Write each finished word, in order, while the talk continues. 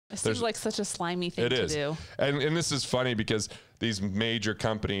It seems like such a slimy thing to do. And this is funny because these major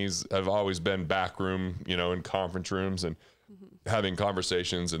companies have always been backroom, in conference rooms and having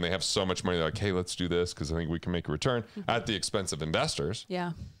conversations, and they have so much money. They're like, hey, let's do this because I think we can make a return at the expense of investors.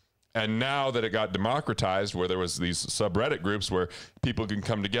 Yeah. And now that it got democratized, where there was these subreddit groups where people can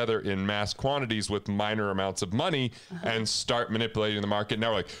come together in mass quantities with minor amounts of money and start manipulating the market.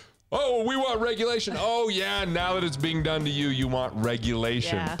 Now we're like, oh, we want regulation. Oh, yeah. Now that it's being done to you, you want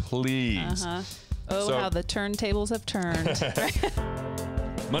regulation, please. Oh, so, how the turntables have turned.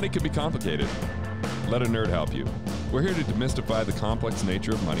 Money can be complicated. Let a nerd help you. We're here to demystify the complex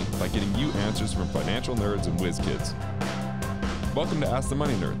nature of money by getting you answers from financial nerds and whiz kids. Welcome to Ask the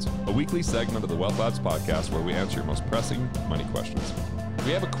Money Nerds, a weekly segment of the Wealth Labs podcast where we answer your most pressing money questions.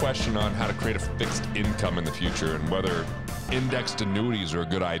 We have a question on how to create a fixed income in the future and whether indexed annuities are a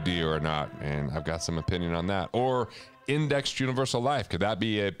good idea or not. And I've got some opinion on that. Or indexed universal life. Could that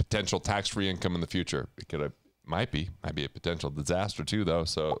be a potential tax-free income in the future? Might be a potential disaster too, though.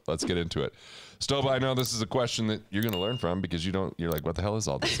 So let's get into it. Stova, I know this is a question that you're going to learn from because you're like, what the hell is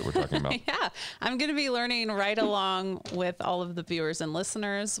all this that we're talking about? Yeah, I'm going to be learning right along with all of the viewers and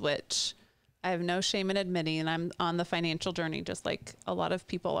listeners, which I have no shame in admitting I'm on the financial journey, just like a lot of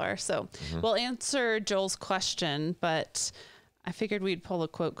people are. So we'll answer Joel's question, but I figured we'd pull a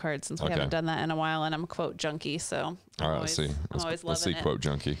quote card since we haven't done that in a while, and I'm a quote junkie, so let's see quote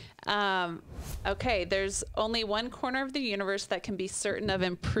junkie. Okay, there's only one corner of the universe that can be certain of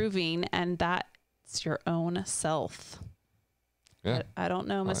improving, and that's your own self. Yeah. I don't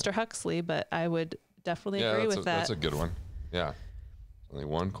know Mr. Huxley, but I would definitely agree with that. That's a good one. Yeah. Only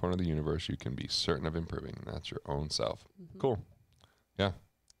one corner of the universe you can be certain of improving, and that's your own self. Cool. Yeah.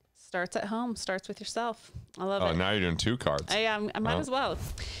 Starts at home, starts with yourself. I love it. Oh, now you're doing two cards. I might as well.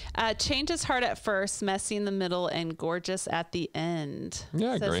 Change is hard at first, messy in the middle, and gorgeous at the end.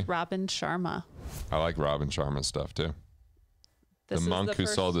 Yeah, I agree. Robin Sharma. I like Robin Sharma's stuff too. The Monk Who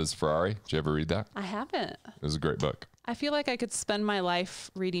Sold His Ferrari. Did you ever read that? I haven't. It was a great book. I feel like I could spend my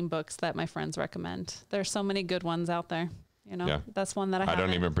life reading books that my friends recommend. There's so many good ones out there. That's one that I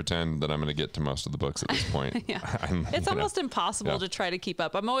don't even pretend that I'm going to get to most of the books at this point. It's almost impossible to try to keep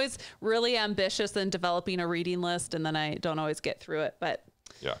up. I'm always really ambitious in developing a reading list, and then I don't always get through it. But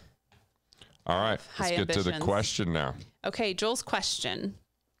yeah. All right. Let's get to the question now. Okay, Joel's question.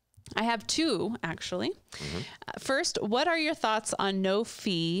 I have two, actually. First, what are your thoughts on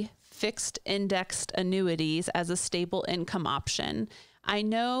no-fee fixed indexed annuities as a stable income option? I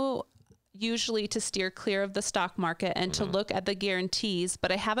know usually to steer clear of the stock market and to look at the guarantees,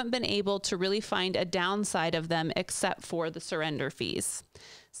 but I haven't been able to really find a downside of them except for the surrender fees.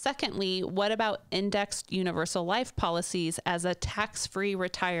 Secondly, what about indexed universal life policies as a tax-free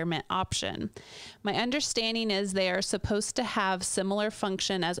retirement option? My understanding is they are supposed to have similar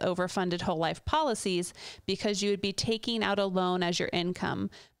function as overfunded whole life policies because you would be taking out a loan as your income,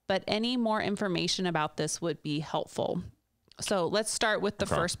 but any more information about this would be helpful. So let's start with the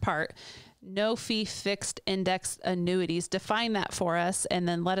first part. No fee fixed index annuities. Define that for us and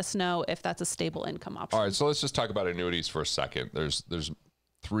then let us know if that's a stable income option. All right, so let's just talk about annuities for a second. There's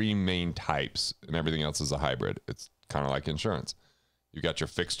three main types and everything else is a hybrid. It's kind of like insurance. You've got your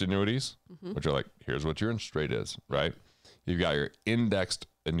fixed annuities, which are like, here's what your interest rate is, right? You've got your indexed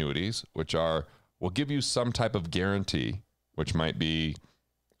annuities, which will give you some type of guarantee, which might be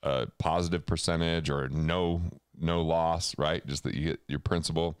a positive percentage or no loss, right? Just that you get your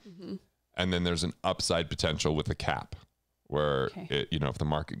principal. And then there's an upside potential with a cap where, if the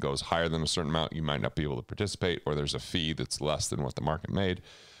market goes higher than a certain amount, you might not be able to participate, or there's a fee that's less than what the market made.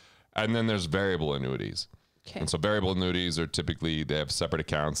 And then there's variable annuities. And so variable annuities are typically, they have separate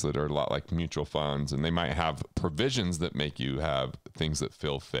accounts that are a lot like mutual funds, and they might have provisions that make you have things that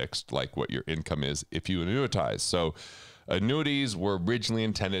feel fixed, like what your income is if you annuitize. So annuities were originally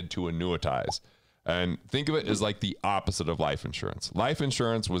intended to annuitize. And think of it as like the opposite of life insurance. Life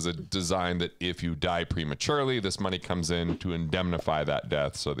insurance was a design that if you die prematurely, this money comes in to indemnify that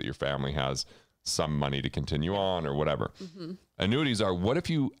death so that your family has some money to continue on or whatever. Annuities are, what if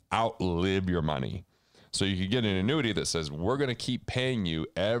you outlive your money? So you could get an annuity that says, we're going to keep paying you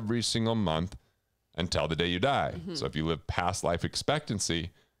every single month until the day you die. So if you live past life expectancy,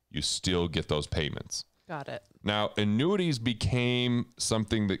 you still get those payments. Got it. Now, annuities became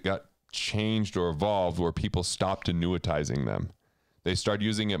something that got changed or evolved where people stopped annuitizing them. They started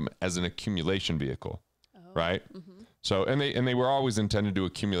using them as an accumulation vehicle, right? So, and they were always intended to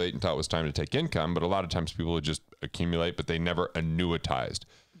accumulate until it was time to take income, but a lot of times people would just accumulate, but they never annuitized.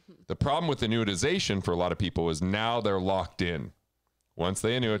 The problem with annuitization for a lot of people is now they're locked in. Once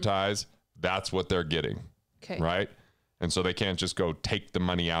they annuitize, that's what they're getting, right? And so they can't just go take the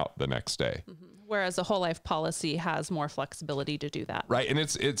money out the next day. Whereas a whole life policy has more flexibility to do that. Right. And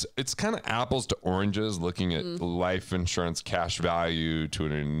it's kind of apples to oranges looking at life insurance cash value to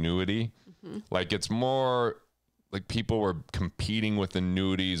an annuity. Like it's more like people were competing with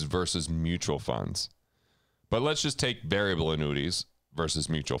annuities versus mutual funds. But let's just take variable annuities versus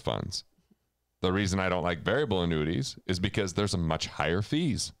mutual funds. The reason I don't like variable annuities is because there's a much higher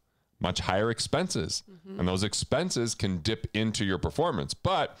fees, much higher expenses. And those expenses can dip into your performance.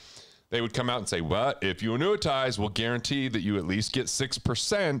 But they would come out and say, well, if you annuitize, we'll guarantee that you at least get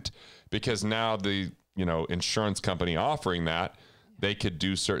 6%, because now the, insurance company offering that, they could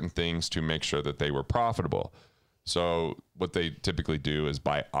do certain things to make sure that they were profitable. So what they typically do is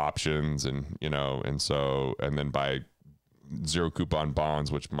buy options and then buy zero coupon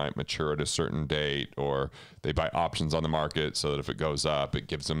bonds, which might mature at a certain date, or they buy options on the market so that if it goes up, it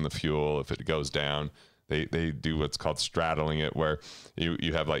gives them the fuel. If it goes down, they do what's called straddling it, where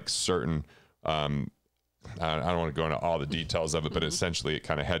you have like certain, I don't want to go into all the details of it, but essentially it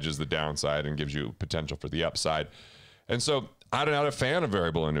kind of hedges the downside and gives you potential for the upside. And so I'm not a fan of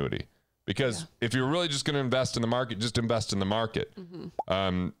variable annuity, because if you're really just going to invest in the market, just invest in the market.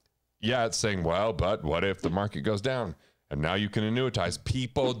 It's saying, well, but what if the market goes down? And now you can annuitize.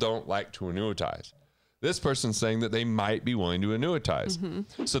 People don't like to annuitize. This person's saying that they might be willing to annuitize.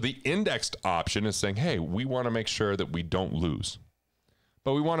 So the indexed option is saying, hey, we want to make sure that we don't lose,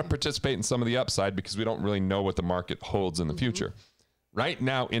 but we want to participate in some of the upside because we don't really know what the market holds in the future. Right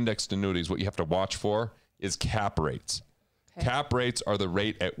now, indexed annuities, what you have to watch for is cap rates. Okay. Cap rates are the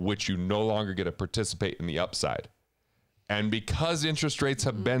rate at which you no longer get to participate in the upside. And because interest rates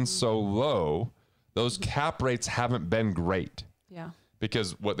have been so low, those cap rates haven't been great. Yeah.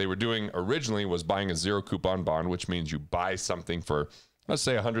 Because what they were doing originally was buying a zero coupon bond, which means you buy something for, let's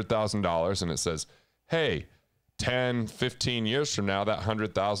say $100,000, and it says, hey, 10, 15 years from now, that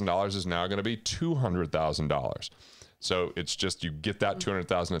 $100,000 is now going to be $200,000. So it's just, you get that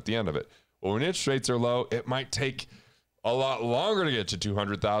 $200,000 at the end of it. Well, when interest rates are low, it might take a lot longer to get to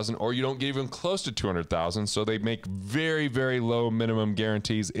 200,000, or you don't get even close to 200,000. So they make very, very low minimum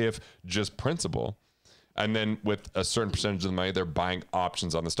guarantees, if just principal. And then with a certain percentage of the money, they're buying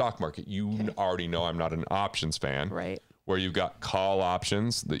options on the stock market. You already know I'm not an options fan, right? Where you've got call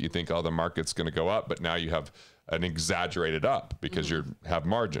options that you think, oh, the market's going to go up, but now you have an exaggerated up because you have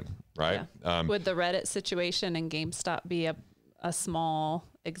margin, right? Yeah. Would the Reddit situation and GameStop be a small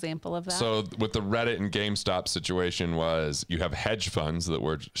example of that? So with the Reddit and GameStop situation was, you have hedge funds that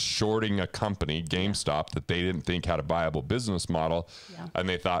were shorting a company, GameStop, that they didn't think had a viable business model. And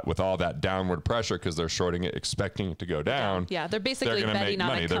they thought with all that downward pressure, because they're shorting it, expecting it to go down. Yeah, they're basically betting on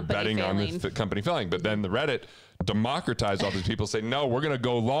a company They're betting failing. on the company failing. But then the Reddit democratized all these people, say, no, we're going to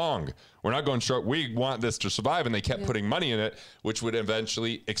go long. We're not going short. We want this to survive. And they kept putting money in it, which would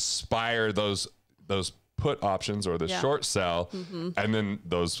eventually expire those put options or the short sell, and then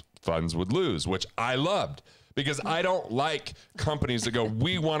those funds would lose, which I loved, because I don't like companies that go,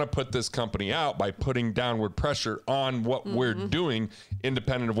 we want to put this company out by putting downward pressure on what we're doing,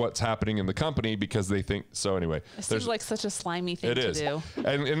 independent of what's happening in the company, because they think so. Anyway, it seems like such a slimy thing to do.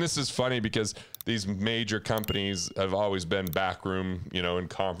 And this is funny because these major companies have always been backroom, in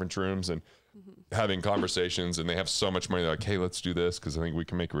conference rooms and having conversations, and they have so much money. They're like, hey, let's do this because I think we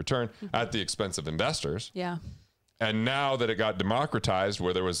can make a return at the expense of investors. Yeah. And now that it got democratized,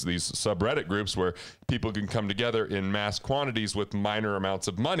 where there was these subreddit groups where people can come together in mass quantities with minor amounts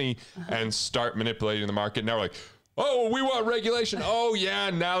of money and start manipulating the market. Now we're like, oh, we want regulation. Oh yeah.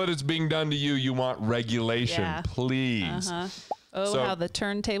 Now that it's being done to you, you want regulation, please. Oh, so, how the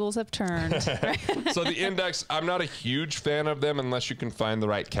turntables have turned. So the index, I'm not a huge fan of them unless you can find the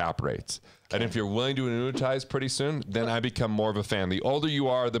right cap rates. And if you're willing to annuitize pretty soon, then I become more of a fan. The older you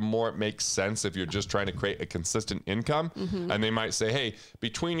are, the more it makes sense if you're just trying to create a consistent income. And they might say, hey,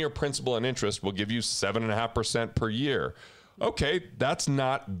 between your principal and interest, we'll give you 7.5% per year. Okay, that's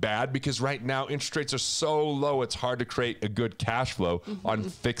not bad, because right now interest rates are so low, it's hard to create a good cash flow on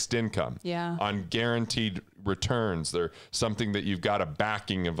fixed income, on guaranteed returns. They're something that you've got a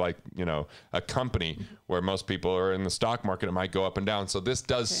backing of, like, a company where most people are in the stock market. It might go up and down. So this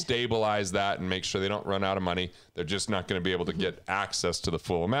does stabilize that and make sure they don't run out of money. They're just not going to be able to get access to the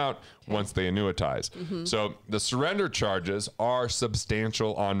full amount once they annuitize. So the surrender charges are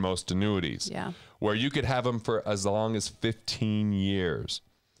substantial on most annuities, where you could have them for as long as 15 years.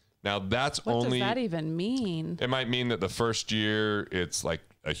 Now that's what does that even mean? It might mean that the first year it's like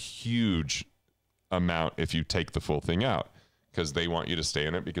a huge amount if you take the full thing out, because they want you to stay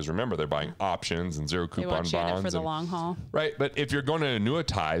in it, because remember, they're buying options and zero coupon bonds. They want you in it for the long haul. Right. But if you're going to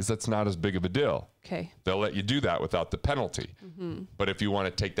annuitize, that's not as big of a deal. Okay. They'll let you do that without the penalty. But if you want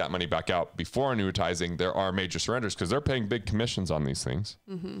to take that money back out before annuitizing, there are major surrenders because they're paying big commissions on these things.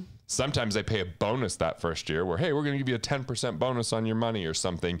 Sometimes they pay a bonus that first year where, hey, we're going to give you a 10% bonus on your money or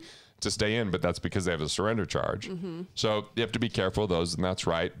something to stay in, but that's because they have a surrender charge. So you have to be careful of those, and that's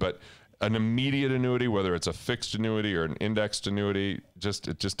right. But an immediate annuity, whether it's a fixed annuity or an indexed annuity,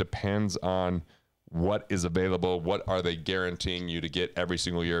 it just depends on what is available. What are they guaranteeing you to get every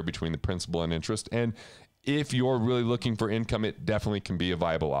single year between the principal and interest? And if you're really looking for income, it definitely can be a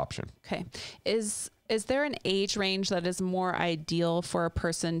viable option. Okay. Is there an age range that is more ideal for a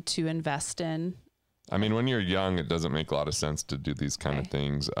person to invest in? I mean, when you're young, it doesn't make a lot of sense to do these kind of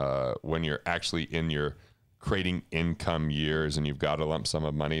things. When you're actually in your creating income years and you've got a lump sum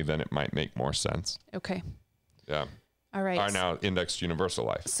of money, then it might make more sense. Okay. Yeah. All right. All right, now indexed universal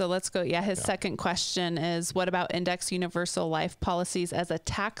life. So let's go. Yeah. His second question is, what about indexed universal life policies as a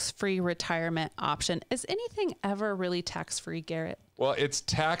tax-free retirement option? Is anything ever really tax-free, Garrett? Well, it's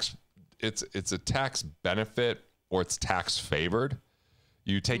a tax benefit, or it's tax favored.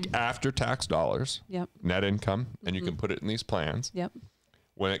 You take after tax dollars, net income, and you can put it in these plans.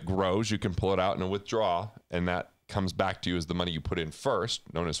 When it grows, you can pull it out and withdraw, and that comes back to you as the money you put in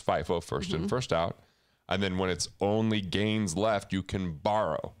first, known as FIFO, first in, first out. And then when it's only gains left, you can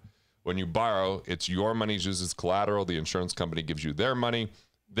borrow. When you borrow, it's your money used as collateral. The insurance company gives you their money.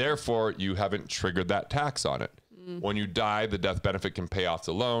 Therefore, you haven't triggered that tax on it. When you die, the death benefit can pay off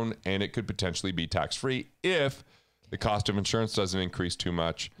the loan, and it could potentially be tax-free if the cost of insurance doesn't increase too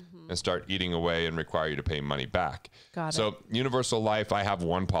much and start eating away and require you to pay money back. So universal life, I have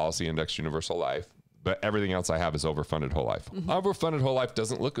one policy, indexed universal life, but everything else I have is overfunded whole life. Overfunded whole life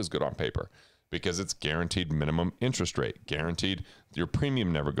doesn't look as good on paper because it's guaranteed minimum interest rate, guaranteed your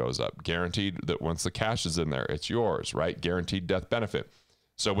premium never goes up, guaranteed that once the cash is in there, it's yours, right? Guaranteed death benefit.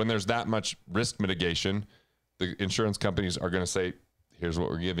 So when there's that much risk mitigation, the insurance companies are going to say, here's what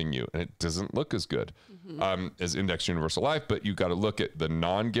we're giving you. And it doesn't look as good as indexed universal life, but you got to look at the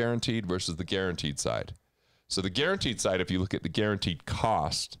non-guaranteed versus the guaranteed side. So the guaranteed side, if you look at the guaranteed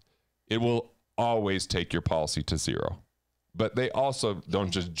cost, it will always take your policy to zero. But they also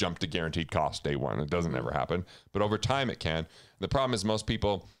don't just jump to guaranteed cost day one. It doesn't ever happen. But over time it can. The problem is most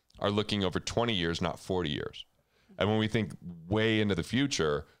people are looking over 20 years, not 40 years. And when we think way into the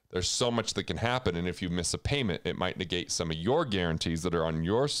future, there's so much that can happen. And if you miss a payment, it might negate some of your guarantees that are on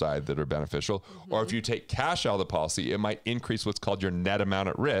your side that are beneficial. Or if you take cash out of the policy, it might increase what's called your net amount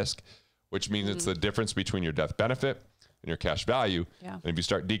at risk, which means it's the difference between your death benefit and your cash value. And if you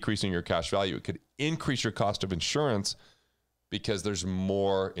start decreasing your cash value, it could increase your cost of insurance because there's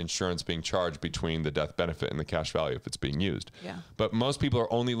more insurance being charged between the death benefit and the cash value if it's being used. But most people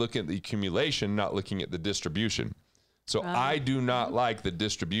are only looking at the accumulation, not looking at the distribution. So I do not like the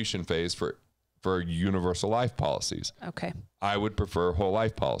distribution phase for universal life policies. I would prefer whole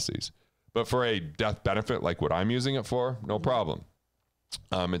life policies. But for a death benefit like what I'm using it for, no problem.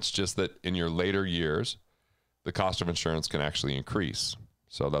 It's just that in your later years, the cost of insurance can actually increase.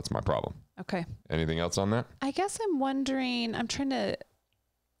 So that's my problem. Anything else on that? I guess I'm wondering, I'm trying to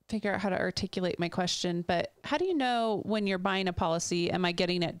figure out how to articulate my question, but how do you know when you're buying a policy, am I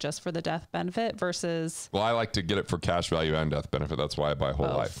getting it just for the death benefit versus? Well, I like to get it for cash value and death benefit. That's why I buy whole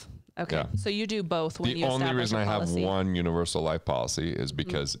life. So you do both when you establish a policy. The only reason I have one universal life policy is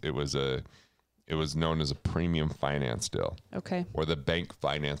because it was known as a premium finance deal. Or the bank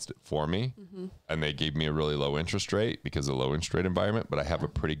financed it for me, and they gave me a really low interest rate because of the low interest rate environment, but I have a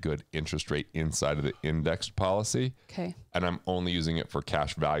pretty good interest rate inside of the indexed policy. And I'm only using it for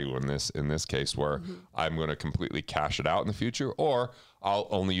cash value in this case where I'm going to completely cash it out in the future, or I'll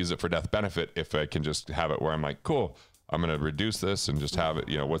only use it for death benefit if I can just have it where I'm like, cool, I'm going to reduce this and just have it,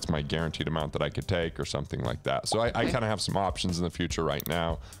 what's my guaranteed amount that I could take or something like that. So I kind of have some options in the future right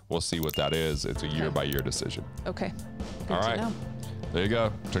now. We'll see what that is. It's a year by year decision. All right. There you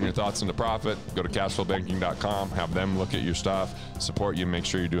go. Turn your thoughts into profit. Go to cashflowbanking.com. Have them look at your stuff, support you, make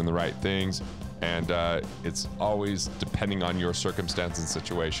sure you're doing the right things. And it's always depending on your circumstance and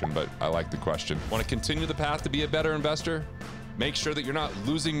situation, but I like the question. Want to continue the path to be a better investor? Make sure that you're not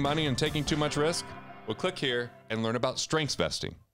losing money and taking too much risk? Well, click here and learn about strengths vesting.